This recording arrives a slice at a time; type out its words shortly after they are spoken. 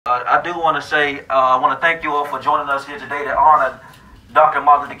I do want to say, I want to thank you all for joining us here today to honor Dr.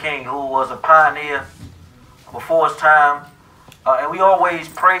 Martin Luther King, who was a pioneer before his time. And we always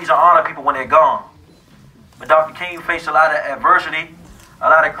praise and honor people when they're gone. But Dr. King faced a lot of adversity, a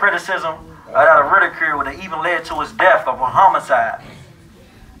lot of criticism, a lot of ridicule that even led to his death of a homicide.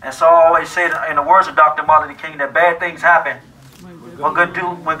 And so I always say, in the words of Dr. Martin Luther King, that bad things happen when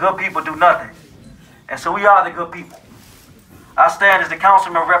good people do nothing. And so we are the good people. I stand as the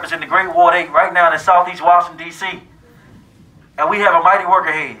councilman representing the Great Ward 8 right now in Southeast Washington, D.C. And we have a mighty work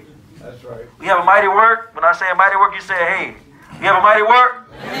ahead. That's right. We have a mighty work. When I say a mighty work, you say ahead. We have a mighty work.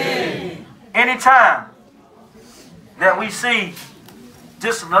 Ahead. Anytime that we see,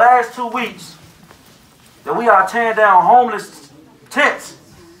 just in the last 2 weeks, that we are tearing down homeless tents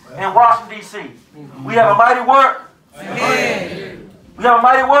in Washington, D.C. We have a mighty work. Amen. We have a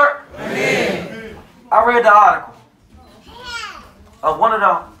mighty work. Amen. I read the article of one of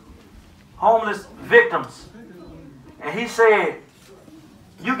the homeless victims, and he said,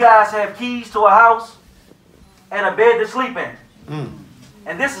 you guys have keys to a house and a bed to sleep in.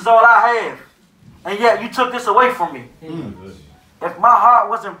 And this is all I have. And yet you took this away from me. If my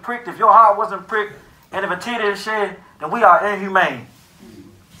heart wasn't pricked, if your heart wasn't pricked, and if a tear is shed, then we are inhumane.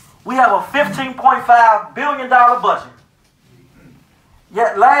 We have a $15.5 billion budget.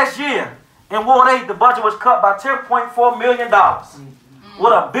 Yet last year, in Ward 8, the budget was cut by $10.4 million.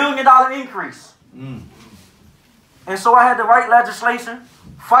 With a $1 billion increase. And so I had to write legislation,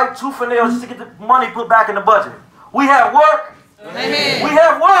 fight tooth and nail just to get the money put back in the budget. We have work. Amen. We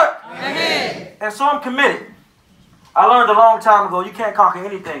have work. Amen. And so I'm committed. I learned a long time ago, you can't conquer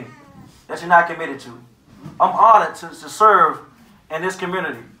anything that you're not committed to. I'm honored to serve in this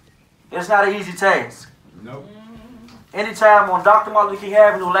community. It's not an easy task. Nope. Anytime on Dr. Martin Luther King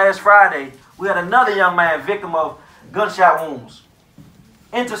Avenue last Friday, we had another young man victim of gunshot wounds.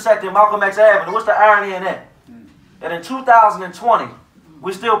 Intersecting Malcolm X Avenue. What's the irony in that? That in 2020,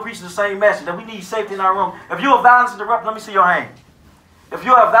 we're still preaching the same message, that we need safety in our room. If you're a violence interrupter, let me see your hand. If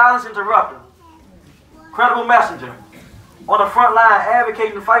you're a violence interrupter, credible messenger, on the front line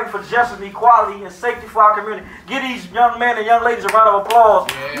advocating and fighting for justice and equality and safety for our community, give these young men and young ladies a round of applause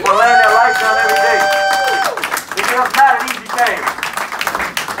for laying their life down every day. It's not an easy task.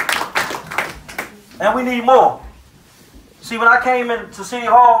 And we need more. See, when I came into City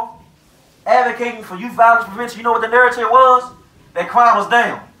Hall advocating for youth violence prevention, you know what the narrative was? That crime was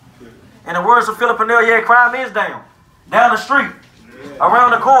down. In the words of Philip Purnell, yeah, crime is down. Down the street,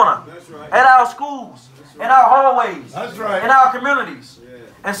 around the corner, at our schools, in our hallways, in our communities.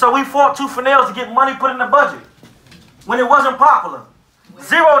 And so we fought tooth and nail to get money put in the budget when it wasn't popular.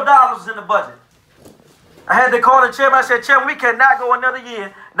 $0 was in the budget. I had to call the chairman. I said, Chairman, we cannot go another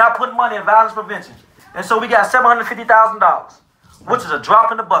year not putting money in violence prevention. And so we got $750,000, which is a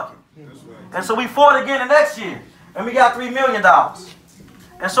drop in the bucket. And so we fought again the next year, and we got $3 million.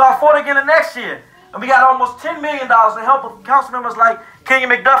 And so I fought again the next year, and we got almost $10 million to help council members like Kenya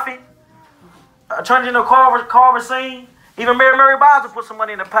McDuffie, Attorney General Carver Seen, even Mayor Mary Bowser put some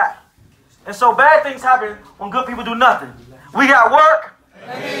money in the pot. And so bad things happen when good people do nothing. We got work.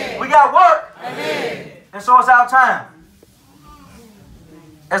 Amen. We got work. Amen. And so it's our time.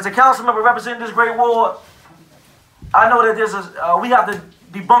 As the council member representing this great ward, I know that there's we have to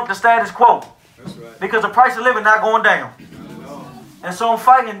debunk the status quo. That's right. Because the price of living not going down. And so I'm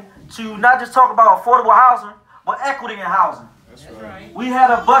fighting to not just talk about affordable housing, but equity in housing. That's right. We had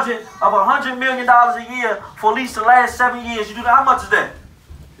a budget of $100 million a year for at least the last 7 years. You do that? How much is that?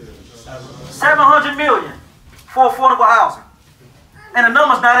 $700 million for affordable housing. And the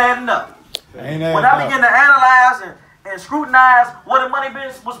number's not adding up. When I begin to analyze and scrutinize where the money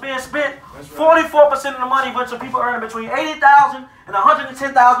was being spent, 44% of the money went to people earning between $80,000 and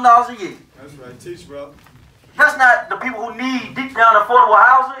 $110,000 a year. That's right. Teach, bro. That's not the people who need deep down affordable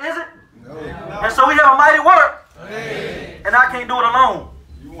housing, is it? No. And so we have a mighty work. Hey. And I can't do it alone.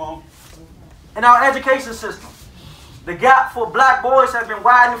 You won't. In our education system, the gap for black boys has been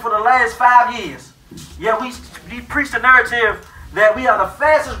widening for the last 5 years. Yet we preach the narrative that we are the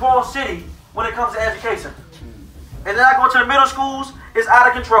fastest growing city when it comes to education. And then I go to the middle schools, it's out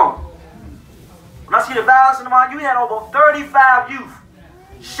of control. When I see the violence in the mind, you had over 35 youth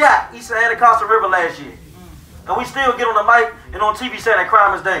shot east of the Anacostia River last year. And we still get on the mic and on TV saying that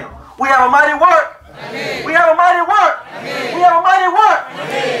crime is down. We have a mighty work. Amen. We have a mighty work. Amen. We have a mighty work.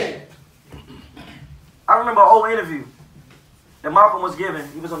 Amen. I remember an old interview that Malcolm was giving.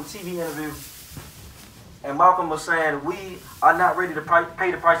 He was on a TV interview. And Malcolm was saying, we are not ready to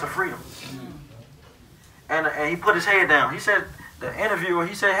pay the price of freedom. And he put his head down. He said, the interviewer,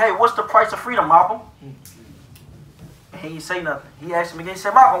 he said, hey, what's the price of freedom, Malcolm? he didn't say nothing. He asked me again, he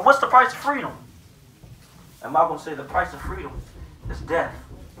said, Malcolm, what's the price of freedom? And Malcolm said, the price of freedom is death.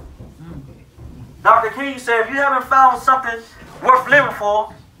 Dr. King said, if you haven't found something worth living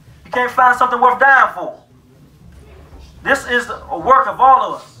for, you can't find something worth dying for. This is a work of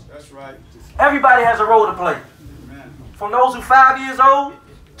all of us. That's right. Everybody has a role to play. Amen. From those who are 5 years old,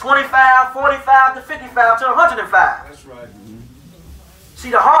 25, 45 to 55 to 105. That's right.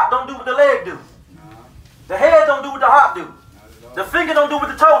 See, the heart don't do what the leg do. The head don't do what the heart do. The finger don't do what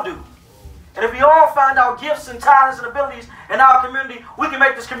the toe do. And if we all find our gifts and talents and abilities in our community, we can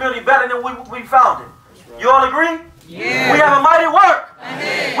make this community better than we found it. Right. You all agree? Yeah. We have a mighty work.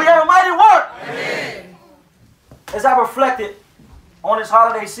 Amen. We have a mighty work. Amen. As I reflected on this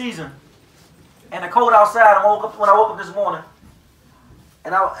holiday season and the cold outside, when I woke up this morning,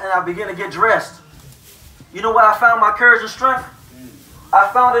 and I began to get dressed, you know where I found my courage and strength? I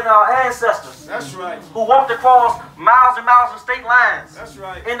found it in our ancestors. That's right. Who walked across miles and miles of state lines. That's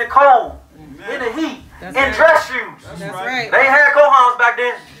right. In the cold, Amen. in the heat, That's in right. dress shoes. That's right. They ain't had cohons back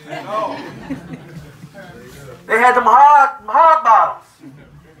then. No. They had them hard bottles,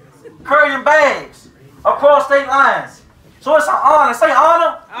 carrying bags across state lines. So it's an honor. Say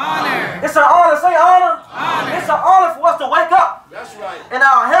honor. Honor. It's an honor. Say honor. Honor. It's an honor for us to wake up That's right. in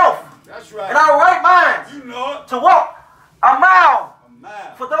our health, That's right. in our right minds, You know it. to walk a mile Man.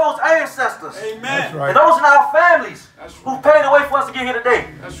 for those ancestors. Amen. That's right. And those in our families That's who right. paid the way for us to get here today.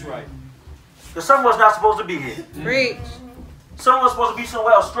 That's right. Because some of us not supposed to be here. Preach. Some of us supposed to be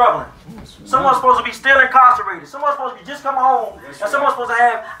somewhere else struggling. Some of us supposed to be still incarcerated. Some of us supposed to be just coming home. That's And some of us supposed to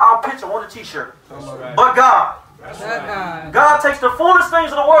have our picture on the t-shirt. That's right. But God, That's But right. God. God takes the foolish things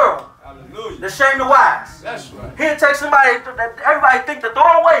of the world Hallelujah. to shame the wise. That's right. He'll take somebody that everybody think to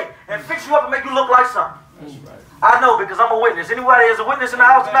throw away and fix you up and make you look like something. That's right. I know because I'm a witness. Anybody is a witness in the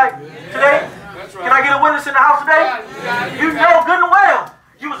house tonight? Today? That's right. Can I get a witness in the house today? You know good and well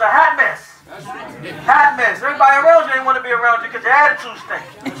you was a hot mess. That's right. Hot mess. Everybody around you ain't want to be around you because your attitude stinks.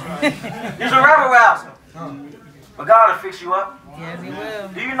 You're a rebel rouser. But God will fix you up. Yes, He will.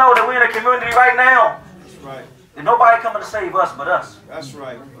 Do you know that we're in a community right now That's right. and nobody coming to save us but us? That's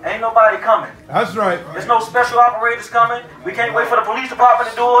right. Ain't nobody coming. That's right. There's no special operators coming. We can't wait for the police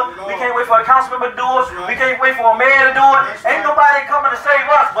department to do it. We can't wait for a councilman to do it. We can't wait for a mayor to do it. Ain't nobody coming to save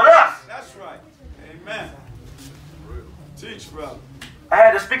us but us. That's right. Amen. Teach, brother. I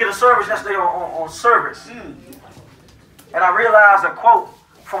had to speak at a service yesterday on service. And I realized a quote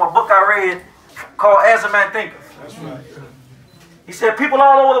from a book I read called As a Man Thinketh. That's right. He said, people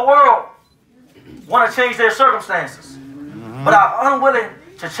all over the world want to change their circumstances, but are unwilling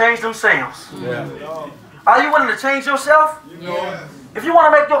to change themselves. Yeah. Are you willing to change yourself? You know it. If you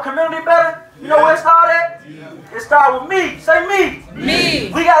want to make your community better, you know where it started at? It started with me. Say me.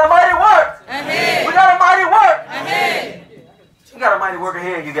 Me. We got a mighty work. Ahead. We got a mighty work. Ahead. We got a mighty work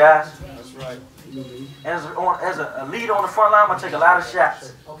ahead, you guys. That's right. As a leader on the front line, I'm going to take a lot of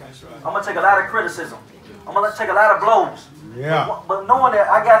shots. That's right. I'm going to take a lot of criticism. I'm going to take a lot of blows. Yeah. But knowing that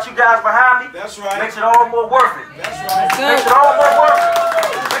I got you guys behind me That's right. makes it all more worth it. That's right. Makes it Good.